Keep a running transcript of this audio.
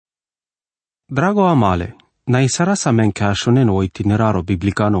Drago amale, na isara sa men ka shonen o itineraro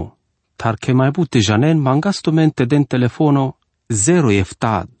biblicano, tar ke mai bute janen mangasto mente den telefono 0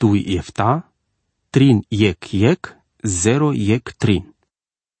 efta 2 efta, 3 yek 0 yek 3.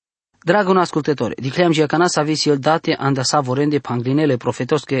 Dragul ascultători, dicleam že kana sa visi il date anda sa vorende panglinele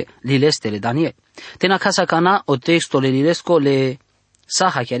profetosche lilestele Daniel. Tena casa kana o textole lilesco le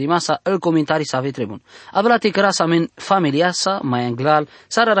saha chiar rimasa el comentarii sa vetrebun. Ablate căra sa men familia sa mai anglal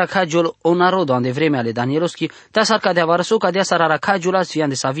sara racagiol o narodo ande vreme ale Danieloschi, ta sar cadea varăso cadea sara racagiol as fian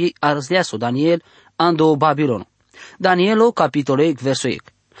de savi arzleaso Daniel ando Babilono. Danielo capitole verso ec.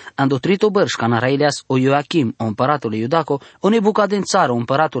 Ando trito bărș canaraileas o Ioachim, o împăratule Iudaco, o Nebucadențaro, o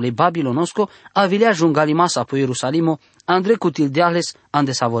împăratule Babilonosco, avilea jungalimasa po Ierusalimo, andre cutildeales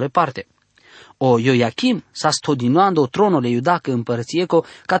ande savore parte. O Ioachim s-a stodinoando tronole Iudacă împărățieco,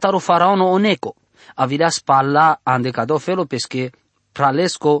 cataro faraono oneco, avilea spalla ande cadofelo pesche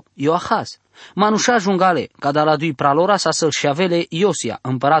pralesco Ioahaz. Manușa jungale, cada la dui pralora sa să-l șavele Iosia,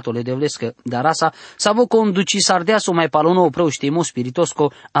 împăratule de vlescă darasa, sa vo conduci sardeaso mai palono preuștemo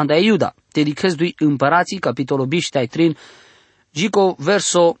spiritosco anda Iuda, te dichez dui împărații, capitolul biștai trin, gico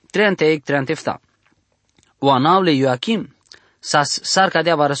verso 30-30. O anaule Ioachim, sar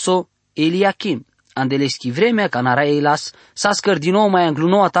cadea varăso Eliachim, andeleschi vremea canara eilas, s-a scărdino mai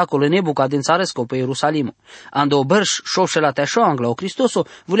angluno atacul Nebucadențaresco pe Ierusalimo. Ando o bărș șoșela teașo angla o Cristoso,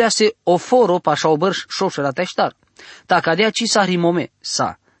 vulease o foro pașa o bărș șoșela teaștar. Ta cadea ci sa rimome,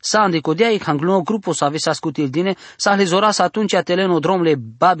 sa andecodea e angluno grupo sa avea scutil dine, sa lezoras atunci teleno dromle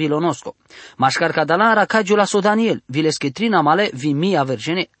Babilonosco. Mașcar cadala racagiul la Daniel, vilesche trina male vimia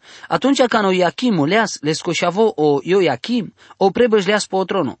vergene. Atunci ca no Ioachim leas, le scoșavo o Ioachim, o prebăjleas pe o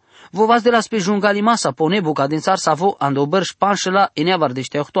trono. Vovas de las pe jungalimasa po Nebucadențar savo ando bărș panșela eneavar de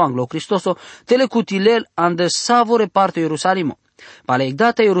șteohto anglo Cristoso, telecutilel ande savore parte Ierusalimo.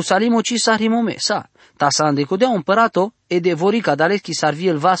 Palegdata Ierusalimo ci sarimome, ta sa andecodea împărato, e de vorica daleschi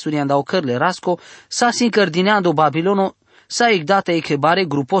sarviel vasuri andau cărle rasco, sa sincărdineando Babilono, sa egdata echebare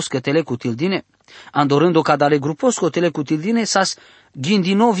gruposcă telecutildine. Andorândo ca dale gruposco telecutildine, sas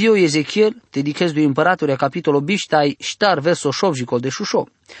Gindinovio Ezechiel, te dichez du împăratore capitolul biștai ștar verso șovjicol de șușo.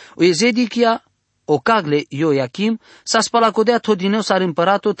 O Ezedichia, o cagle Ioachim, s-a spalacodea tot dineu sar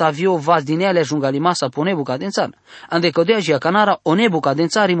împăratul tavio vas dinealea jungalimasa po Nebucadențar. Andecodea jia canara o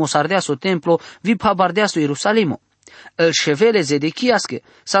Nebucadențarimo sardeaso templo vi pabardeaso Ierusalimo. El șevele Zedechiasche,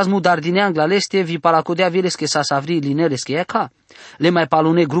 s-a smudardineang la leste vi palacodea vilesche s-a savri linelesche iaca. Le mai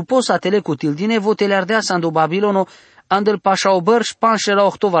palune gruposa telecutildine votele ardeasa ando Babilono, andel pașa o bărș panșe la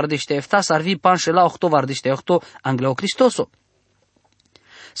 8 vardește efta, sarvi panșe la 8 vardește 8 angleo Cristoso.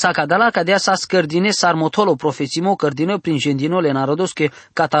 Sa cadala cadea sa scărdine sarmotolo profețimo cărdină prin gendinole narodosche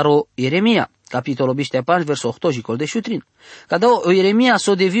cataro Ieremia, capitolul biște panș verso 8 jicol de șutrin. Cada o Ieremia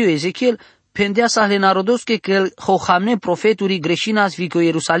so deviu Ezechiel, pendea sa le narodosche că hohamne profeturi greșinas vico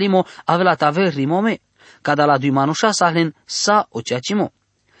Ierusalimo avea taver rimome, cada la dui manușa sahlen sa o ceacimo.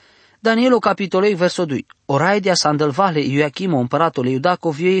 Danielo capitolei verso 2. Oraidea sa andălvale Ioachimo împăratule Iudaco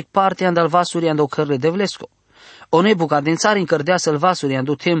viei parte andălvasuri ando cărle de vlesco. O Nebucadențar încărdea sălvasuri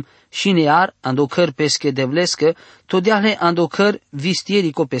ando tem șinear ando căr pesche de vlescă, todeale ando căr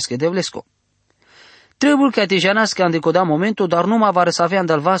vistierico pesche de vlesco. Trebuie ca te janască andecoda momentul, dar numai va răsavea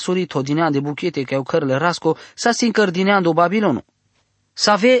andălvasuri todinea de buchete ca eu cărle rasco, sa se încărdinea ando Babilonu.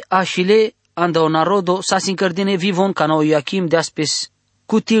 Save așile ando narodo, sa se încărdine vivon ca no Ioachim de aspes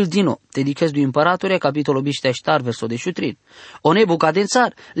cutil dino, te dichez du împăratore, capitolul bișteștar, verso de șutrin. O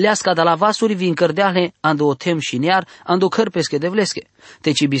Nebucadențar, leasca de la vasuri vi încărdeale, ando o tem șinear, ando cărpesche de vlesche.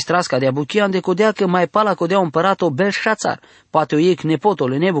 Te ci bistrasca de abuchia, ande codea că mai pala codea împărato Belșațar, poate o iec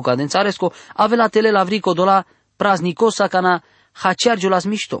nepotole Nebucadențaresco, ave la tele la vrico dola praznicosa cana haceargiulas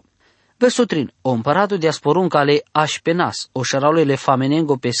mișto. Verso 3. O împăratul de asporuncale Așpenas, o șaralele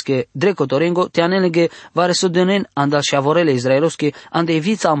famenengo pesche drecotorengo, te anelege varesodenen andal șavorele izraelosche, ande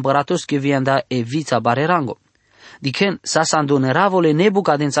evița împăratosche vianda evița barerango. Dichen sa sandoneravole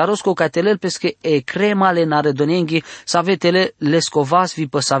Nebucadențarosco ca telel pesche e cremale naredonenghi save tele lescovas vi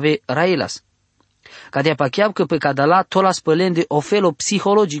păsave raelas. Cadea pacheab că pe cadala tola spălende o felo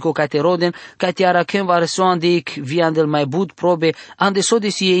psihologico ca te roden, ca te arachem vareso andeic viandel mai bud probe, ande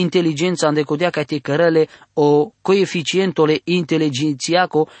sodesi e inteligența ande codea ca te cărăle o coeficientole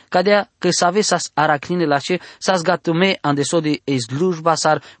inteligențiaco, cadea că save sas aracnine la ce sas gatume ande sode e slujba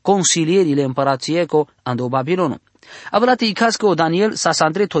sar consilierile împărațieco ande o Babilonu. Avlate i caz că o Daniel sa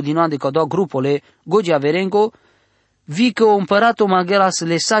sandre todino ande codea grupole Gogia Verengo, vi că o împărato magheras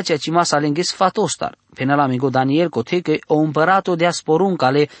le sacea cimasa lenghes fatostar. Până la amigo Daniel coteche o împărato de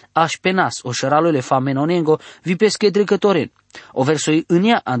asporuncale Așpenas, o șeralule famenonengo, vi pesche drecătoren. O versoi în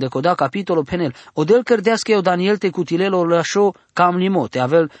ea ande coda capitolo penel, o del cărdească eu Daniel te cutilelo lășo cam limo, te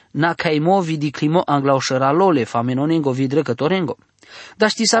avel na caimo vidi climo angla oșăralole, famenonengo vidrecătorengo. Dar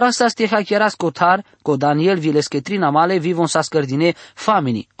știi sarasta ste hacheras cotar, co Daniel vileschetrina male vivon sa scărdine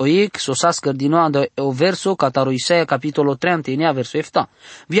famini, o ec so sa scărdino anda o verso cataro Isaia capitolo 30 inea verso efta.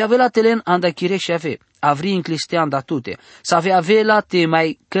 Vi avela telen anda chire și ave, avri incliste anda tute, să avea avela te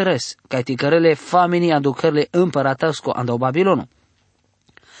mai cărăs, ca te cărele famini ando cărle împăratăsco anda o Babilonu.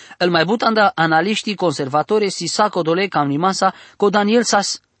 El mai but anda analiștii conservatore si sa codole cam limasa, co Daniel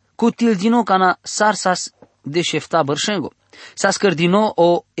sas cutil dino cana sar sas de șefta bărșengo. S-a scărdino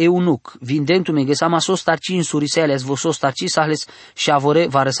o eunuc, vindentu me gesama so starci în surisele, vo so starci sahles și avore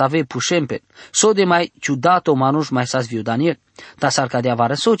va răsave pușempe. So de mai ciudato manuș mai s-a zviu Daniel. Ta s-ar cadea va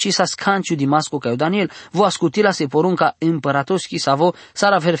răso, ci s-a scanciu di masco ca eu Daniel, vo ascutila se porunca împăratoschi savo,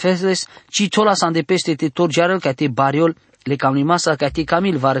 s-ar averfeles, ci tola s-a îndepeste te torgearăl ca te bariol, le cam limasa ca te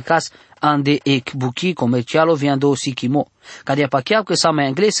camil va răcas ande ec buchi comercialo viando sikimo. Ca de apacheau că sa mai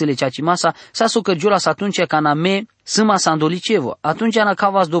englesele ceaci masa sa so cărgiola s atunci ca na me sâma sandolicevo. Atunci na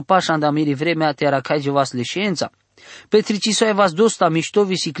cavas do pașa anda miri vremea te aracai vas leșența. Petricisoe vas dosta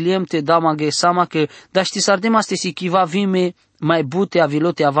miștovi si cliente damage sama că da ști sardem aste si chiva vime mai bute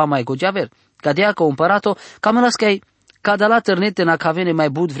avilote ava mai gojaver. Ca de aca împărato cam las că cada la tărnete na cavene mai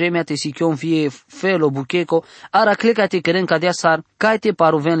bud vremea te sichion vie felo bucheco, ara cleca te căren ca dea sar, ca te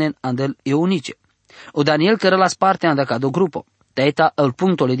paruvenen andel eunice. O Daniel cără las parte anda ca do grupo. Taeta el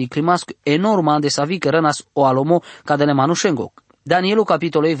punctole di climasco enorma ande savi cărănas o alomo ca de le manușengo. Danielu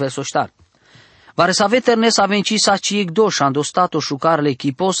capitolei verso ștar. Vare să ave ternes avenci sa ciec doș ando stato șucarle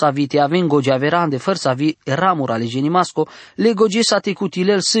echipos avite aven gojaverande făr să avi ramura le genimasco le goge sa te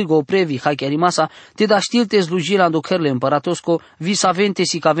cutilel sâgo previ hachiarimasa te da știl te slujila ando cărle împăratosco vis avente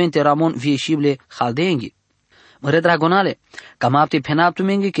si cavente ramon vieșible haldeenghi. Măre dragonale, cam apte penaptu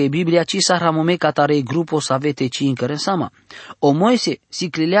menge că Biblia ci sa ramome catare grupo să avete ci încără sama. O Moise si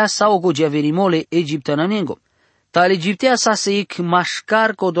clilea sau gojaverimole egiptănănengo. Tal Egiptea sa se ic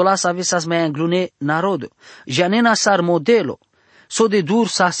mașcar codola sa vesas mai anglune narodu. Janena sar modelo. So de dur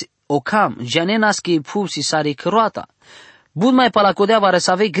sa ocam. Janena sche pupsi sare croata. Bud mai palacodea va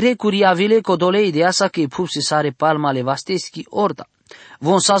răsave grecuri avile codolei de asa că pupsi sare palma levasteschi orda.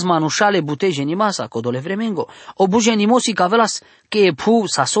 Von sas manușale buteje nimasa codole vremengo. O buje nimosi cavelas că e pu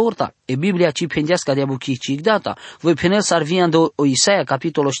sa sorta. E Biblia ci pendeasca de abuchi cic data. Voi penel sar viando o Isaia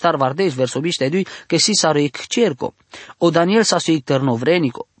capitolo ștar vardes verso biște dui că si saro ec cerco. O Daniel sa suic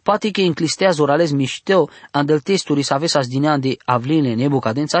ternovrenico. Poate că inclistează orales mișteo andel testuri să avesas dinean de avline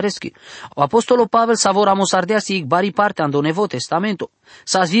nebucadențareschi. O apostolo Pavel sa vor amosardea si ic bari parte ando nevo testamento.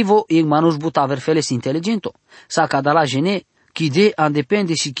 Sa vivo ic manuș buta verfeles inteligento. Sa cadala gene chide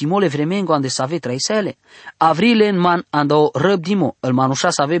andepende și chimole vremengo ande save traisele. Avrile în man ando răbdimo, îl manușa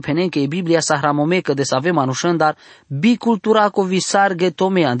save penen că e Biblia sa hramomecă de save manușân, dar bicultura co visarghe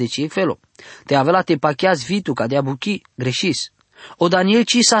tome ande ciec felo. Te avela te pacheaz vitu ca de abuchi greșis. O Daniel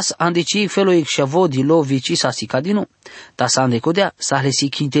cisas ande ciec felo ec șavo di lo vicisas icadino. Ta sa ande codea, sa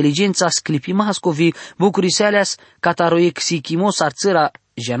hlesic inteligența sclipimascovi bucurisealeas cataroic sichimos arțăra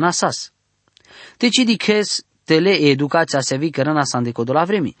janasas. Te cidichez tele educația se vi cărăna sa îndecodo la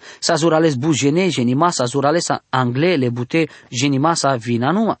vremi. Sa zurales bu gene, genimasa, zurales angle, le bute, genimasa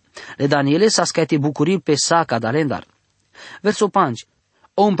vina numa. Le Daniele sa scaite bucuril pe sa cadalendar. Verso 5.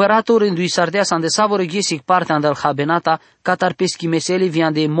 O împărator îndui sardea sa îndesavore ghesic parte andal habenata, catar peschi mesele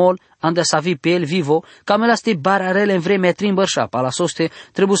vian de mol, anda sa vi pe el vivo, camela ste bararele în vremea trimbărșa, pala soste,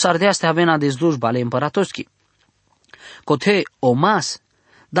 trebu sardea ste avena de slujba ale împăratoschi. Cote o mas,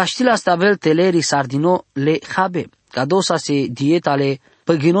 dar știi la asta vel teleri sardino le habe, ca dosa se dieta le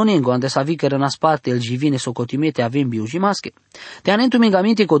păghinonengo, ande sa vi că răna spate el jivine socotimete avem biujimasche. Te anentu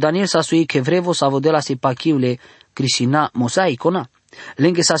mingaminte co Daniel sa sui che vrevo sa vodela se pachiule crisina mosaicona.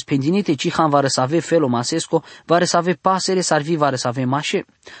 Lângă sa spendinite cihan va răsave felo masesco, va răsave pasere sarvi va răsave mașe.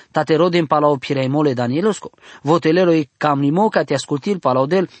 Tate rodem palao piraimole Danielosco. Votelero e cam nimo ca te ascultil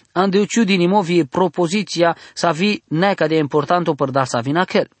palaudel, andeuciu din nimo vie propoziția sa vi neca de importanto per dar sa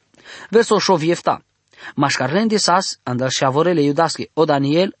vinachel. Verso șoviefta. Mașcarlende sas andal șavorele iudasche, o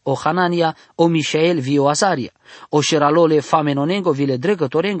Daniel, o Hanania, o Mișael vi o Azaria, o șeralole famenonengo vi le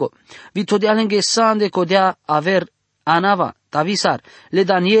dregătorengo, vi todealenghe sande codea aver Anava, Tavisar, le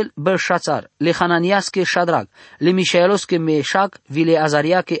Daniel Belșațar, le Hananiasche Shadrag, le Mișaelosche Meșac, vi le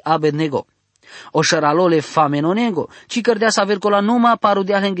Azariache Abednego. O șeralole famenonengo, ci cărdea să aver cola numa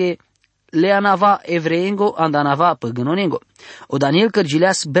parudealenghe le anava evreengo andanava păgânonengo. O Daniel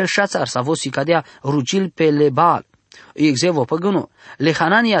cărgileas Belșațar s-a vosi cadea rugil pe le Baal. Exevo păgâno. Le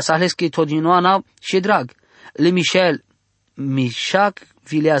Hanania s-a ales că todinoana și drag. Le Mișael Mishak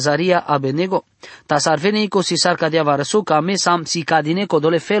vile Azaria Abednego. Ta sarvene iko si sar kadea varăsu ca me sam si cadine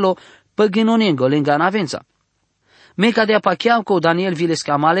codole felo păgânonengo lenga navența. Me cadea pacheam co Daniel vile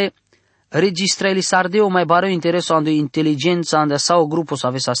scamale registreli sardeo mai bară interesul ando inteligența anda sau grupul să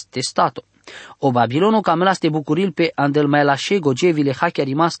avea testato. O Babilono camela ste bucuril pe andel mai lașe goge vile hackea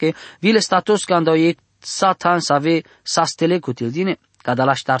rimasche vile status că andau e satan să ave sa stele cutildine. Cada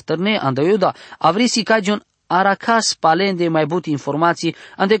la ștartărne andau iuda avri si cagion aracas palende mai but informații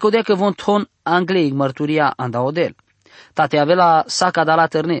ande codea că von ton anglei mărturia andaodel. Tate avea saca de la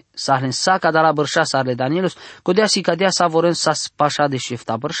tărne, sahlen saca de la bărșa sarle Danielus, codea si cadea sa vorând sa spașa de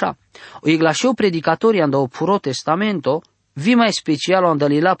șefta bărșa. O iglașeu predicatorii andau puro testamento, vi mai special o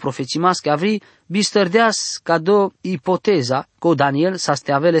andălila profețimască avri bistărdeas ca do ipoteza că Daniel sa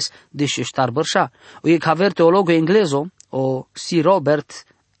ste aveles de șeftar bărșa. O e caver teologul englezo, o si Robert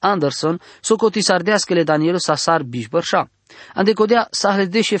Anderson, so cotisardească-le Danielus sa sar biș bărșa. Ande codea sahle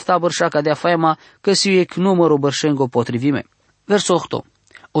de șefta bărșa cadea faima că si ec numărul bărșengo potrivime. Verso 8.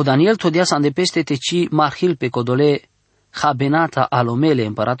 O Daniel todea sa andepeste teci marhil pe codole habenata alomele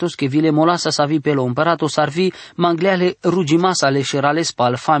împăratus că vile molasa sa vi pe lo împăratus ar vi mangleale rugimasa le șerales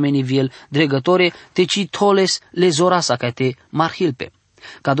pal fameni viel dregătore teci toles le zorasa ca te marhil pe.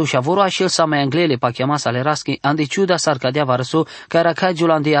 Cadu și avoro așel sa mai anglele pa chiamasa le rasche ande ciuda sar cadea varăso că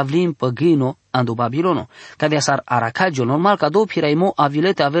aracagiul ande avlim păgâno andu Babilono. Cadea sar aracagiul normal ca do piraimo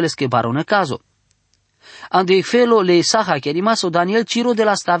avilete aveles che barone cazo. Ande felo le saha che rimaso Daniel ciro de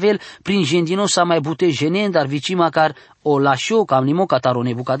la stavel prin gendino sa mai bute genen dar vicima car o lașo cam nimo cataro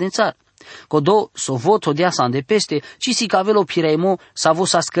Nebucadențar. Codo so voto dea sa ande peste, ci si cavelo piraimo sa vo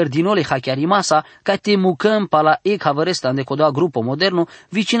sa scărdinole hachiarimasa ca te mucăm pala e cavaresta ande codoa grupo moderno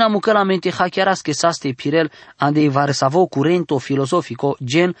vicina mucăla mente hachiarasche saste pirel ande vare sa vo curento filosofico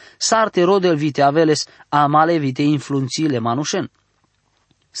gen sarte rodel vite aveles amale vite influențile manușen.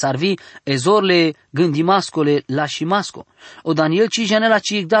 Sarvi ezorle gândimascole lașimasco. O Daniel ci janela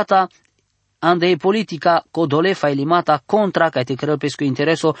ci data ande e politica codole failimata contra ca te crăl pesco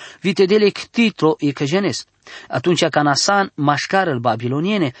intereso vite delec titlo e căjenes. Atunci canasan mașcarăl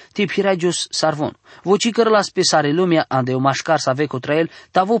babiloniene te piragios sarvon. Voci cărlas pe sare lumea ande o mașcar sa ve contra el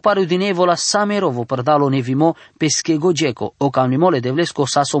tavo paru din evola samerovo părdalo nevimo peschego geco o camlimole devlesco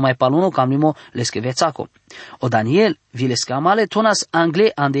saso mai paluno camlimo leskevețaco. O Daniel vilesca male tonas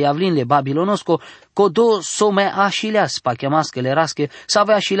angle ande avlin le babilonosco codo so mai așileas pa chemască rasche să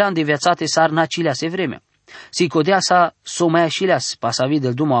avea așilean de viațate sar nacilease vremea. Si codea sa so mai așileas pasavi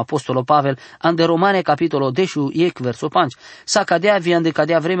del Dumo Apostolo Pavel ande Romane capitolo 10 ec verso 5 sa cadea vi ande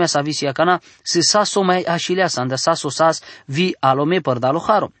cadea vremea sa visia cana se sa so mai așileas ande sa so sas vi alome părdalo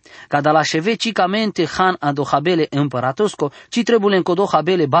haro cada la șeve cicamente han ando habele împăratosco ci trebuie în codo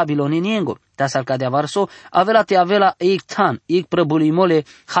habele babiloniniengo tasal cadea varso avela te avela ec tan ec prăbulimole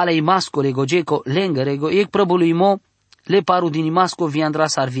halei mascole gogeco lengărego ec prăbulimo le paru din masco vi andra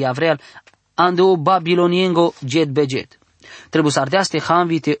sar vi avreal ande o babiloniengo jet beget. Trebuie să ardeaste han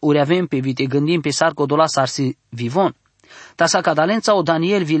vite ori avem pe vite gândim pe sar codola sar si vivon. Tasa cadalența o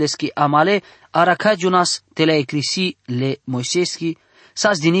Daniel vileschi amale aracagiunas te la ecrisi le Moiseschi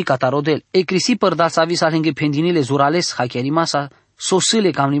sas dini catarodel. Ecrisi părda sa vis alenghe pendinile zurales hachiarimasa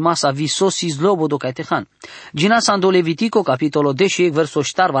sosile cam limasa vi sosi zlobodo caetehan. Gina sando Levitico capitolo 10 verso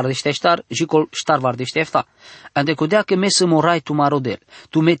ștar vardește ștar jicol ștar vardește efta. Ande codea că mes morai tu marodel.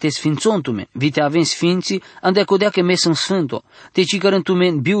 Tu mete sfințon tu men. Vite avem sfinții ande codea că mes în sfânto. Te cicărând tu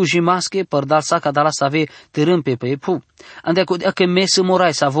men biu jimasche părdal saca dala să ave tărâmpe pe epu. Ande codea că mes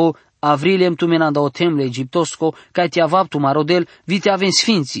morai să avo avrilem tu men anda o temle egiptosco ca te avab tu marodel vite avem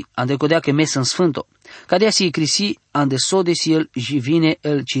sfinții ande codea că mes în sfânto. Cadea si crisi ande sodesi el jivine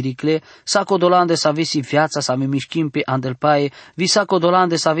el ciricle, sa codolande să avesi viața să me mișchim pe andel paie, vi sa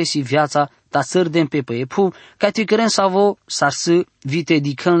codolande să avesi viața ta sărdem pe epu, ca te cărem să avo sarsı vite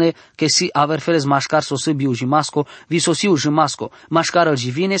dicânle că si averfeles mașcar sosă biu jimasco, vi sosiu jimasco, mașcar el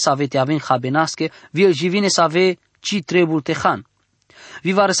jivine să avete avem habenasche, vi el jivine să ave ci trebul tehan.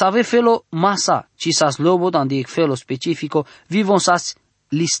 Vi var să ave felo masa, ci sas lobod ande ec felo specifico, vi von sas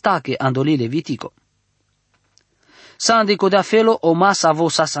listache andolile vitico. Sandi codea felo o masa vo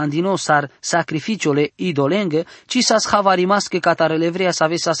sas andino sar sacrificiole idolenghe, ci sas havarimasche catarele vrea să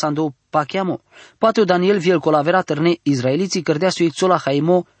avea sando pachiamo. Poate o Daniel viel colavera terne israeliții cărdea su ixola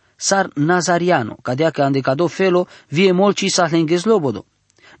haimo sar nazariano, cadea că andecado felo vie mol ci sas lenghes lobodo.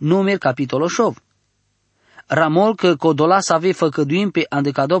 Numer capitolo șov. Ramol că codola să ave făcăduim pe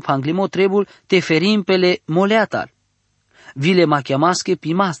andecado panglimo trebul te ferim pele moleatar. Vile machiamasche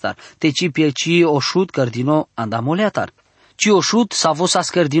pimastar, te ci pielci o șut cărdino andamoleatar. Cioșut savo sa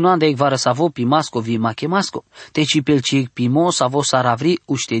scărdinoan de vara savo pimasco vi machemasco. Teci pelcic pimo savo saravri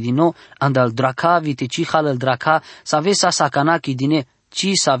uștedino andal draca viteci halal draca savesa sacanaki dine ci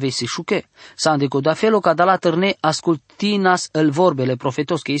savese șuche. Sa îndecoda felo ca da la târne ascultinas el vorbele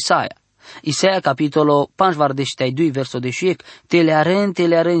profetosche Isaia. Isaia capitolo 52 verso 11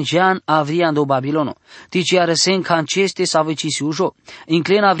 telearen Jean avrian do Babilono. Tici aresen canceste savecisi ujo.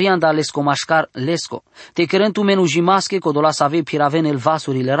 Inclen avrian da lesco mașcar lesco. Te crentu menujimasche codola save piraven el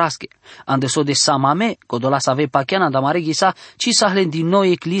vasurile rasche. Andeso de samame codola save pachiana da maregisa ci sahlen din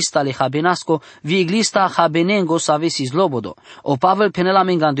noi eclista le habenasco vi eglista habenengo savesi zlobodo. O Pavel penela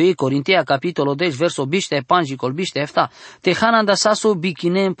mengandoi Corintia capitolo 10 verso biște panji colbiște efta. Te hanan da saso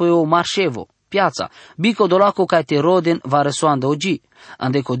bikinen pe o marșevo. Piața, bico dolaco ca te roden va răsoandă ogi.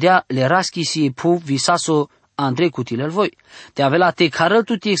 Andecodea le raschi si puv visaso Andrei cutilel voi. Te avela te carăl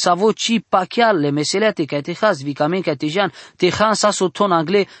tu te savo ci pachial le meselete ca te has vicamen ca te jan te han saso ton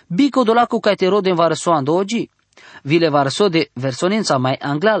angle bico dolaco ca te roden va răsoandă ogi. Vile va răso de versonența mai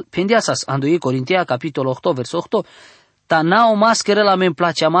anglal pendiasas andoi Corintia capitol 8 verso 8. Ta nao maschere la men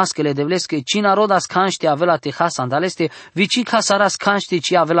placea maschele de vlesche cina rodas canște avela te has andaleste vici casaras canște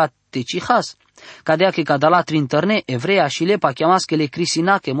ci avela te ci has. Cadea che cadala trintărne evreia și lepa chiamaschele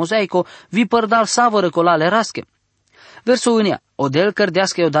crisinache mozaico vi părdal savără colale rasche. Verso unia, odel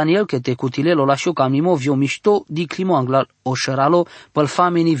cărdească o Daniel che te cutilelo la șo camnimo vio mișto di climo anglal o șăralo păl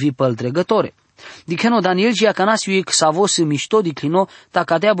fameni vi păl dregătore. Diceno Daniel și acanasiu e savos mișto di clino ta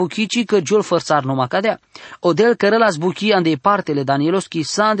cadea buchici că giol fărțar noma cadea. Odel cărălas buchia de partele Danieloschi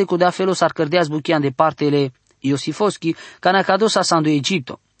sande cu dea felos ar cărdeas buchia de partele Iosifoschi ca na cadosa sandu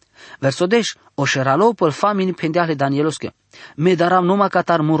Egipto. Verso 10, o șeralo păl famini pendeale Danieloschi. Me daram numa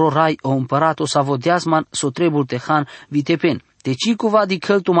catar murorai o împărato savodeasman so trebul tehan vitepen. Te cicuva di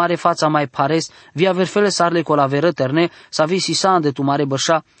căl tu mare fața mai pares, via verfele sarle co la veră terne, sa vi si sa ande tu mare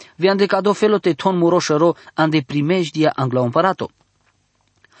bășa, via ande cado felo te ton muroșăro, ande primejdia angla împărato.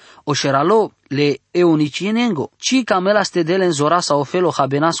 O șeralo le eunicienengo, ci camela stedele în zora sa o felo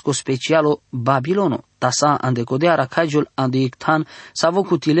habenasco specialo Babilono, tasa ande codea racagiul ande ictan, savo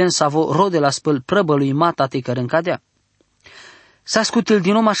cutilen savo rode la spăl prăbălui mata te cărâncadea. S-a scutil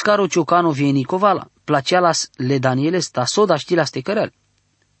din nou mașcaro ciocano vienicovala, placealas le Danieles ta soda știlas te cărel.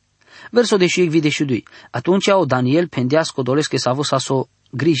 Verso de și vide și dui. Atunci o Daniel pendeasco dolesche savo saso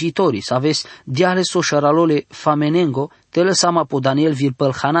grijitori, saves diales o șaralole famenengo, te lăsama po Daniel vir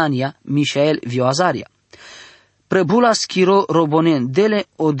păl Hanania, Mișael vio Azaria. Prăbula schiro robonen, dele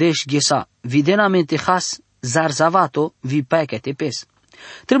odeș ghesa, videnamente has zarzavato vi paia te pes.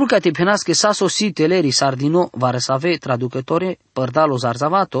 Trebuie ca te penască saso si teleri sardino va răsave traducătore părdalo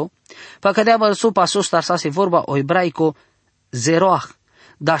zarzavato, pa cadea vărsu pasos tarsase vorba o ebraico zeroach,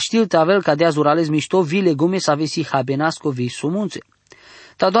 da știl te avel cadea zurales mișto vi legume să avesi habenasco vi sumunțe.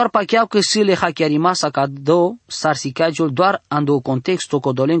 Ta doar pacheau că sile hachiarimasa ca do sarsicagiul doar ando contexto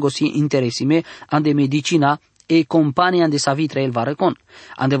codolengo si interesime ande medicina e compania ande savitra el varăcon.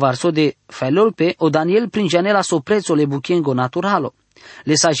 Ande varso de felolpe o Daniel prin janela so prețo le buchengo naturalo.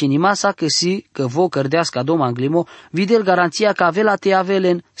 Le sa genimasa că si că vo cărdească dom anglimo videl garanția că avela te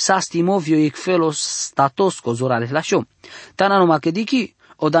avelen sa stimovio ecfelo statosco zorale la șo. Tana numai că dichi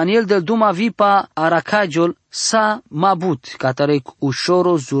o Daniel del duma vipa aracagiol sa mabut catarec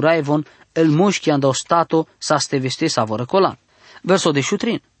ușoro zuraevon el mușchi ando stato sa steveste sa vorăcolan. Verso de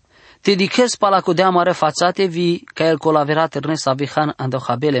șutrin. Te diches pala cu deamare fațate vi ca el colaverat Ernesta vihan ando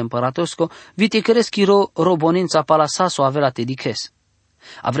habele împăratosco vi te cresc robonința pala saso avela te diches.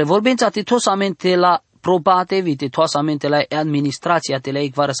 Avre vorbența te tosamente la probate vi te tosamente la administrația te la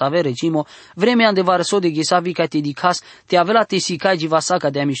ecvară să ave regimo vremea ande vară so de ghesa vi ca te dicas te avela te sicai givasaca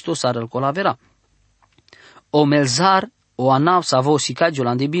de amișto sară el colavera. O melzar o anav savo sicagio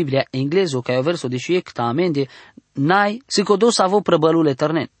la de Biblia englezo ca o verso de șuiecta amende nai si codo savo prăbălule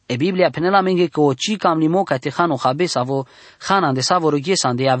tărnen. E Biblia penela menge că o cica am limo ca te hano habe savo hana de savo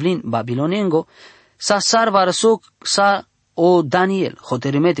roghesa de avlin babilonengo sa sar vară so sa o Daniel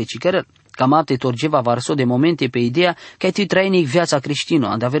hotărâmete cicherel. Cam apte torgeva varso de momente pe ideea că ti trainic viața creștină,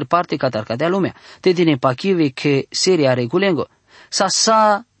 and aver parte ca tarcadea lumea. Te tine pachive că seria regulengo.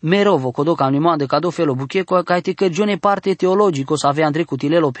 Sa merovo codo cam limo de cado felo bucheco ca ti cărgione parte teologico să avea Andrei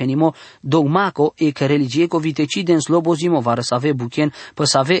cutilelo penimo dogmaco e că religieco vitecide în slobozimo vară să ave buchen pe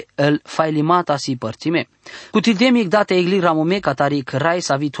să ave el failimata si părțime. Cutildemic date egli ramome catari cărai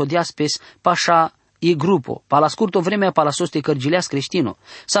să vitodea spes pașa e grupo, pa la scurto vreme pa la soste cărgileas creștino.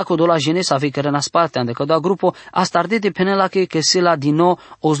 Saco do la genesa ve că rănas parte ande că da grupo astardete penela că se la dino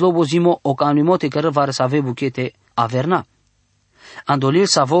o zlobozimo o canlimote că var să ave buchete averna. Andolil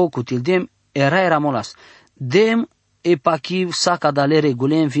savo cutildem era molas. Dem epakiv sakadale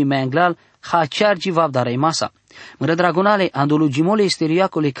regulen vi menglal haciargi vavdarei masa. Mără dragonale, andolu gimole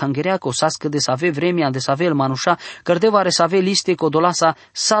isteriacole cangereaco sască de save vremea de savel manușa, cărdeva resave liste codolasa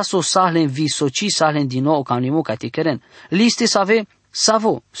saso sahlen vi soci sahlen din nou camlimu caticeren. Liste save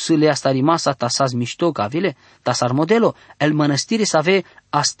savo sule astarimasa tasas mișto cavile, tasar modelo, el mănăstire save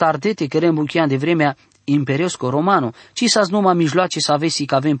astardete cărem buchian de vremea imperiosco romano, ci sas numa mijloace să avesi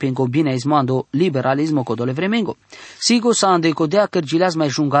că avem pengo bine izmando liberalismo codole vremengo. Sigo sa ande codea cărgileaz mai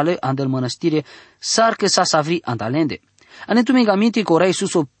jungale andel mănăstire, sar că sa savri andalende. Anetuming aminti că ora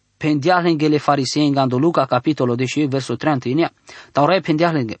Iisus o pendiahlengele farisei ando Luca capitolo 10 verso 31. Ta ora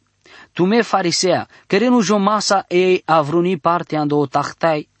pendiahlenge. Tu me farisea, cărenu jo masa ei avruni parte ando o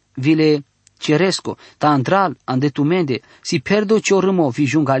tahtai vile ceresco, ta andral ande tumende, si perdo ciorâmo vi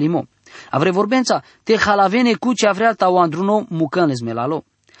jungalimo. Avre vorbența, te halavene cu ce avrea ta o andruno mucănes melalo.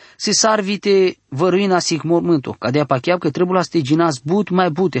 Se sarvite văruina sic mormânto, ca de-a pacheab că trebuie să te ginas but mai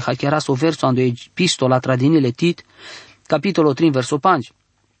bute, ha chiar o verso ando epistola tradinile tit, capitolul 3 verso 5.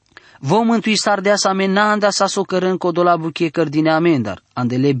 Vom mântui sardea sa menanda sa socărân codola buche cărdine amendar,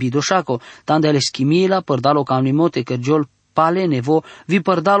 andele bidoșaco, tandele schimila, părdalo camlimote cărgiol pale nevo, vi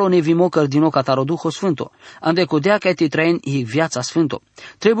părdalo nevimo cărdino cataroduho sfânto, ande codea ca te traen ic viața sfânto.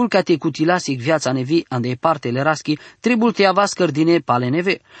 Trebul ca te cutilas ic viața nevi, ande partele raschi, trebul te avas cărdine pale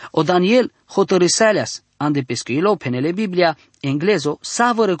neve. O Daniel hotărâsaleas, ande pescuilo, penele Biblia, englezo,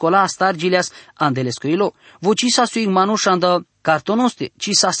 savă recola stargileas, ande lescuilo. Voci sa suic manuș andă cartonoste, ci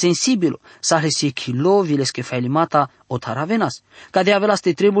sa sensibilo, sa hesechilo viles che failimata o taravenas. Ca de avelas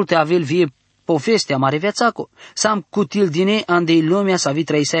te trebul te avel vie povestea mare viațaco. Sam cutil dine ande lumea sa vi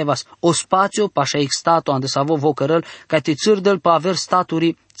traisevas o spațiu pașa ex stato ande savo vocărăl ca te țârdăl pa aver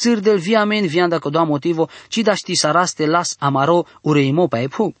staturi țârdăl viamen vianda că doa motivo ci da ști saraste las amaro ureimo pa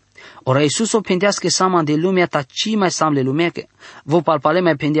ephu. Ora Iisus o pendească sam ande lumea ta ci mai samle lumeacă. Vo palpale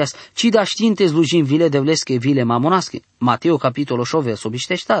mai pendeas ci da știinte slujim vile devlesche vile mamonasche. Mateo capitolul 8 verso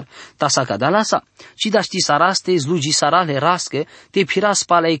bișteștar. Ta sa cadalasa ci da ști saraste sluji sarale rasche te piras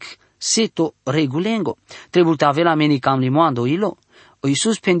palaic seto regulengo. Trebuie te avea la meni cam limoando ilo. O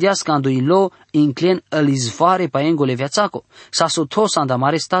Iisus pendească ando ilo inclen îl izvare pa engole viațaco. Sa sotos anda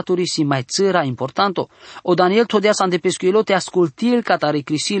mare staturi si mai țăra importanto. O Daniel todea sa ande pescuilo te ascultil catare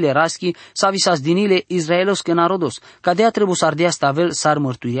crisile raschi sa visas dinile Israelos că narodos. Ca dea trebuie să ardea stavel sar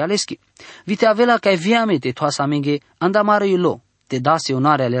mărtuiri aleschi. Vite avela ca viamete toasa menge anda mare ilo. Te dase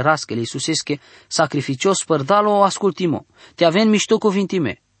onare ale raschele Iisusesche sacrificios părdalo o ascultimo. Te aven mișto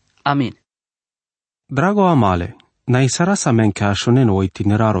cuvintime. Amin. Drago amale, na isarasa menke ashoneno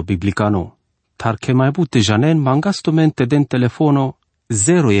itineraro biblicano, tar che mai bute janen mangastomente den telefono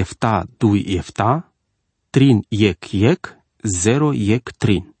 0 efta 2 efta, 3 yek 0 yek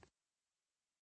 3.